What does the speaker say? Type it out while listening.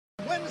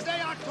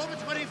Wednesday, October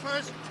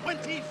 21st,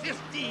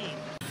 2015.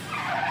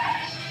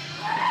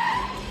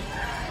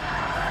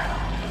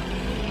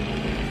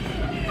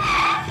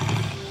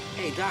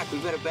 Hey, Doc, we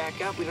better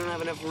back up. We don't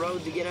have enough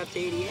road to get up to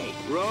 88.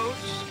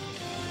 Roads?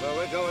 Where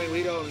we're going,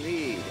 we don't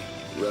need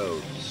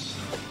roads.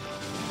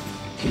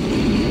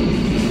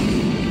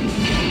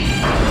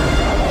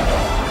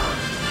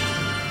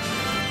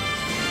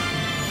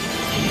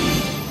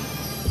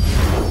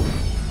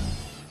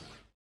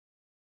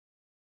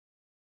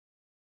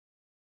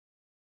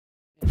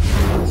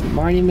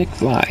 Marty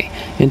McFly.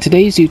 In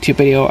today's YouTube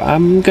video,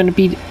 I'm going to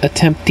be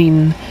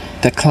attempting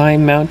to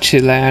climb Mount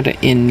Chilad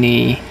in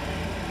the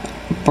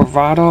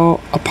Bravado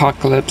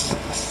Apocalypse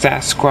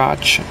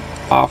Sasquatch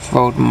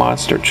off-road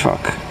monster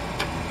truck.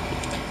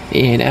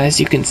 And as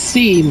you can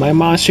see, my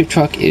monster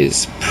truck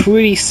is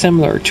pretty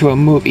similar to a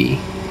movie,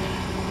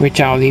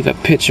 which I'll leave a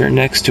picture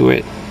next to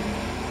it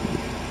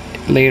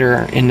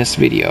later in this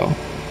video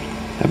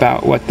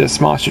about what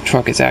this monster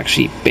truck is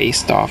actually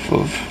based off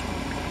of,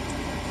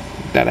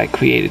 that I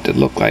created to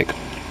look like.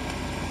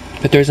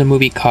 But there's a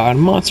movie called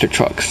Monster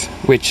Trucks,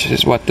 which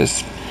is what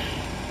this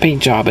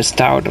paint job is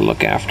styled to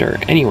look after.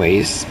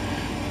 Anyways,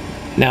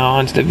 now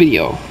on to the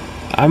video.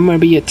 I'm going to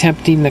be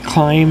attempting to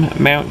climb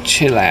Mount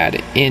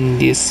Chilad in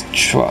this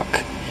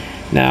truck.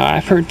 Now,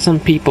 I've heard some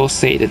people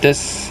say that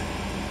this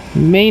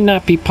may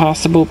not be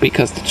possible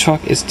because the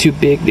truck is too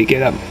big to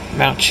get up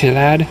Mount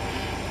Chilad,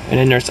 and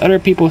then there's other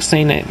people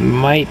saying that it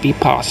might be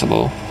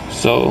possible.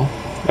 So,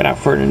 without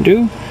further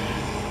ado,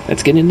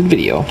 let's get into the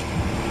video.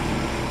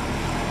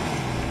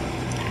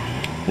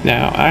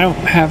 Now, I don't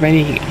have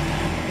any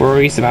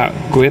worries about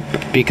grip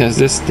because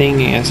this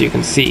thing, as you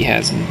can see,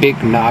 has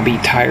big knobby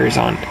tires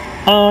on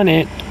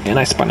it, and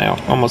I spun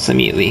out almost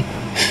immediately.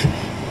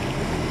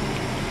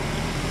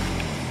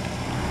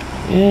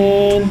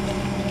 And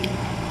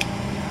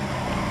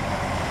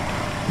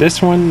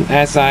this one,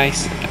 as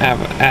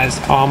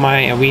all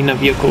my arena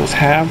vehicles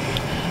have,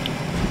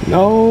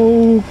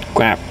 no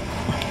crap.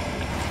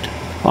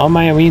 All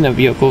my arena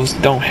vehicles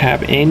don't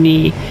have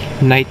any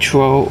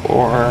nitro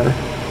or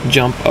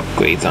jump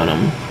upgrades on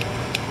them.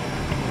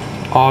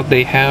 All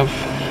they have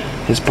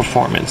is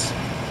performance.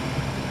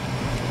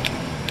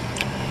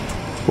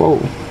 Whoa.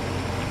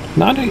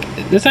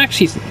 This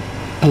actually is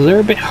a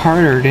little bit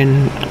harder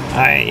than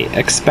I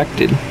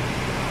expected.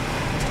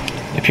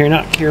 If you're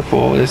not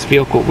careful, this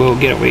vehicle will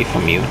get away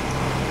from you.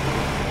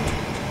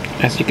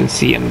 As you can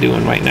see I'm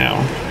doing right now.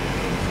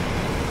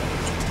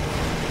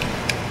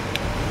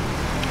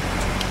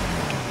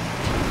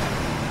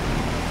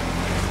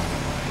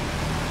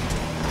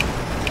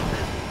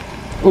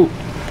 Ooh,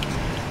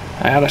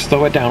 I gotta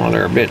slow it down a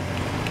little bit.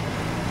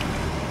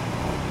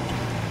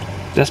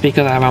 Just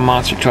because I have a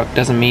monster truck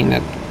doesn't mean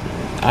that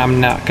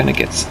I'm not gonna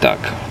get stuck.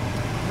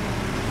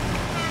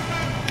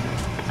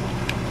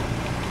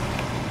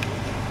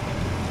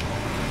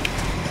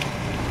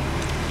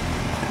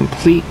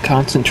 Complete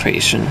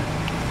concentration.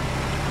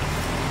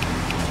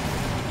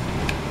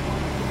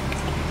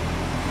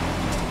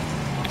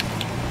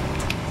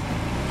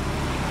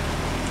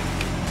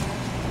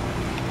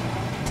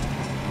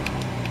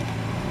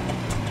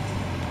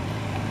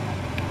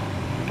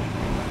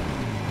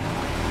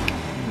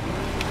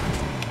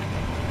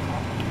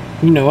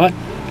 You know what?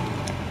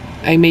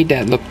 I made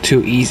that look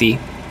too easy.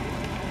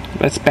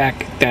 Let's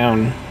back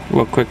down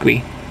real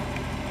quickly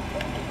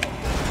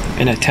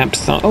and attempt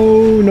some.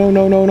 Oh, no,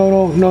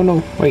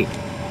 wait.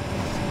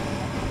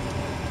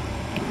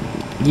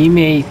 You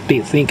may be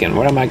thinking,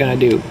 what am I gonna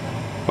do?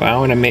 Well, I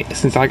wanna make,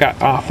 since I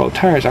got off-road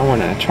tires, I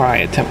wanna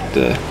attempt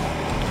to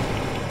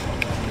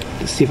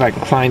see if I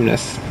can climb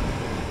this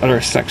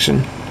other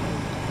section.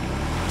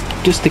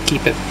 Just to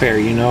keep it fair,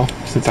 you know,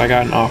 since I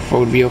got an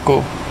off-road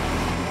vehicle.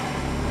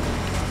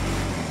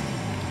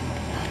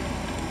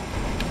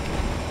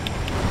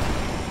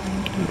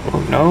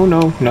 No.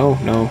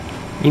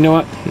 You know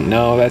what?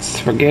 No, let's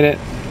forget it.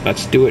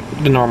 Let's do it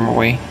the normal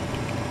way.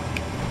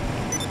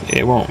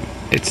 It won't.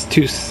 It's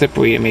too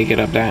slippery to make it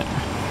up that.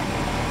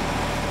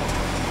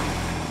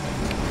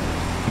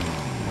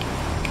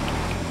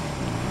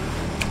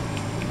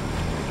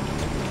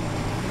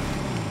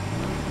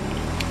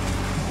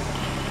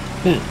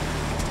 Did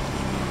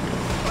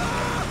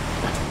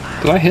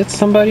I hit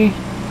somebody?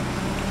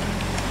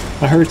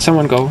 I heard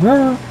someone go,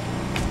 "Rrr."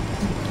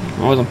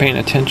 I wasn't paying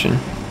attention.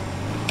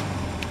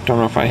 Don't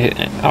know if I hit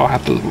it. I'll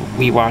have to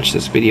rewatch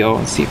this video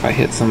and see if I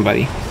hit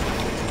somebody.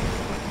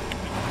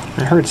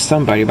 I heard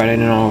somebody, but I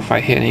didn't know if I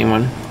hit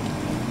anyone.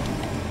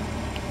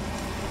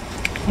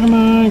 Come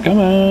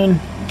on.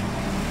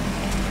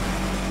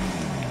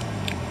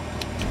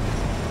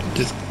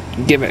 Just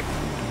give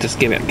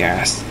it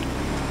gas.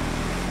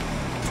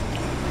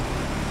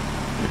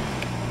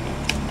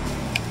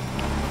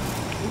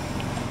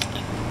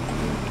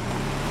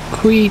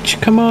 Creech,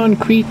 come on,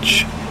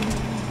 Creech.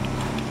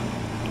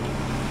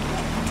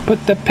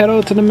 Put the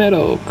pedal to the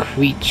metal,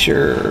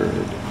 creature.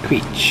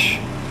 Creech.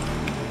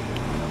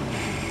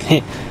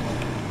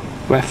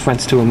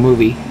 Reference to a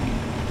movie.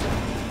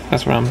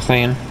 That's what I'm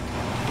saying.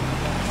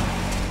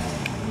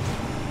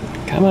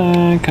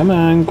 Come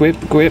on, grip.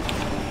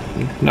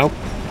 Nope.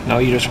 No,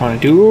 you just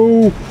want to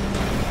do...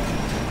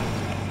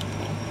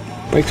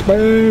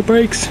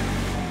 Brakes.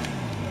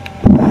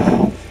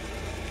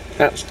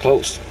 That was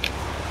close.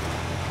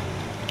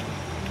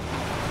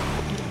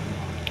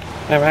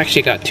 I've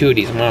actually got two of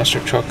these monster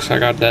trucks. I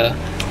got the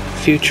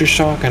Future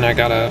Shock and I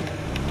got a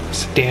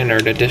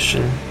standard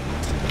edition.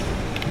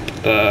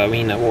 The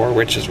Arena War,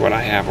 which is what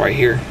I have right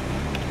here.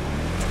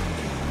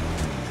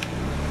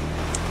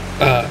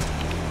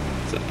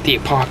 The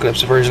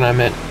Apocalypse version I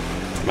meant.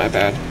 My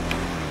bad.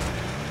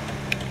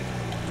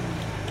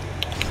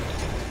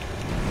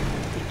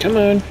 Come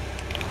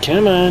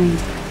on.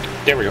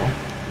 There we go.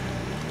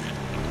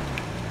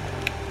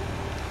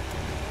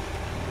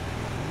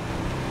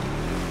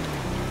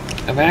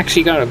 I've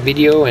actually got a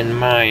video in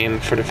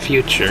mind for the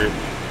future.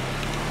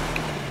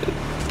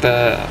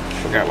 I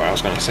forgot what I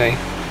was gonna say.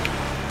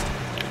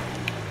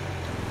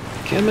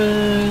 Come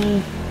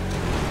on.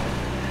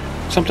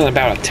 Something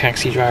about a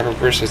taxi driver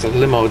versus a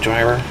limo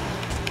driver.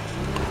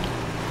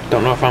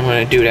 Don't know if I'm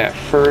gonna do that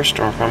first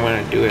or if I'm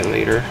gonna do it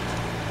later.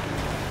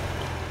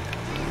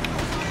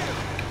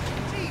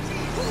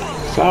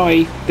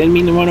 Sorry, didn't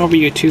mean to run over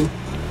you two.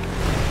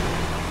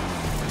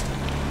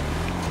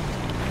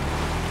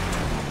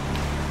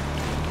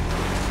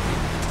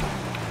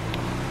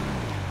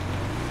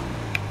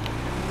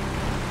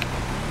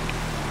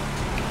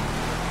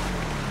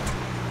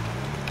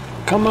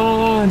 Come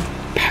on,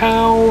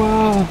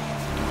 power!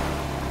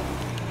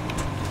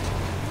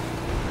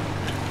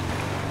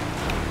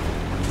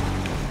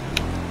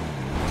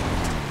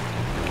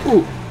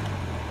 Ooh.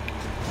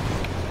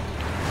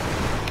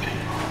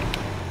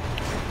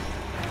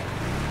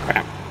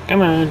 Crap,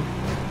 come on.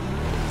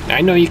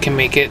 I know you can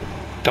make it.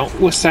 Don't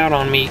wuss out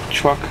on me,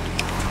 truck.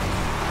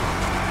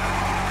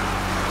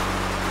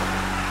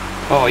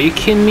 Oh, are you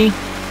kidding me?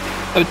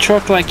 A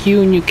truck like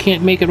you and you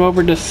can't make it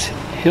over this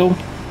hill?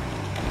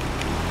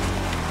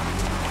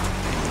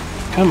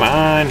 Come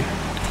on.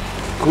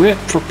 Grip,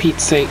 for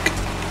Pete's sake.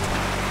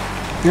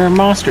 You're a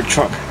monster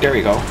truck. There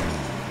we go.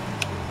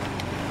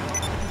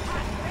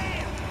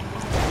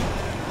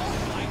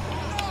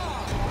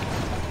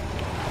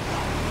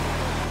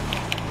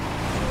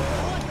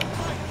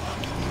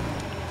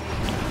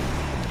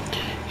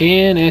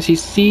 And as you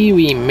see,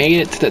 we made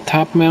it to the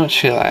top of Mount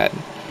Chilad.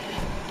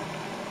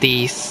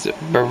 The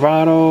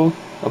Bravado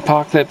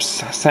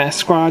Apocalypse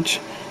Sasquatch,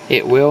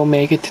 it will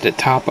make it to the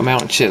top of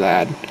Mount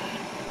Chilad.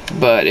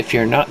 But if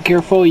you're not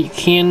careful, it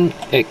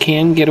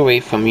can get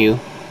away from you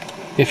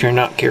if you're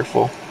not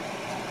careful.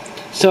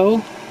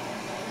 So,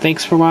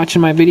 thanks for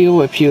watching my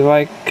video. If you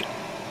like,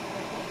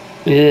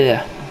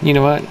 you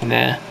know what?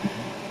 Nah.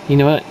 You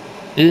know what?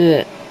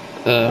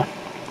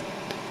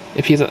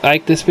 If you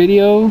like this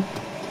video,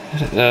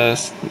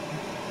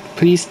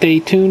 please stay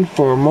tuned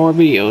for more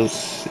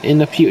videos in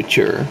the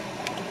future.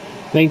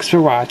 Thanks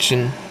for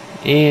watching,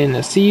 and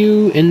I'll see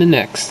you in the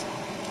next.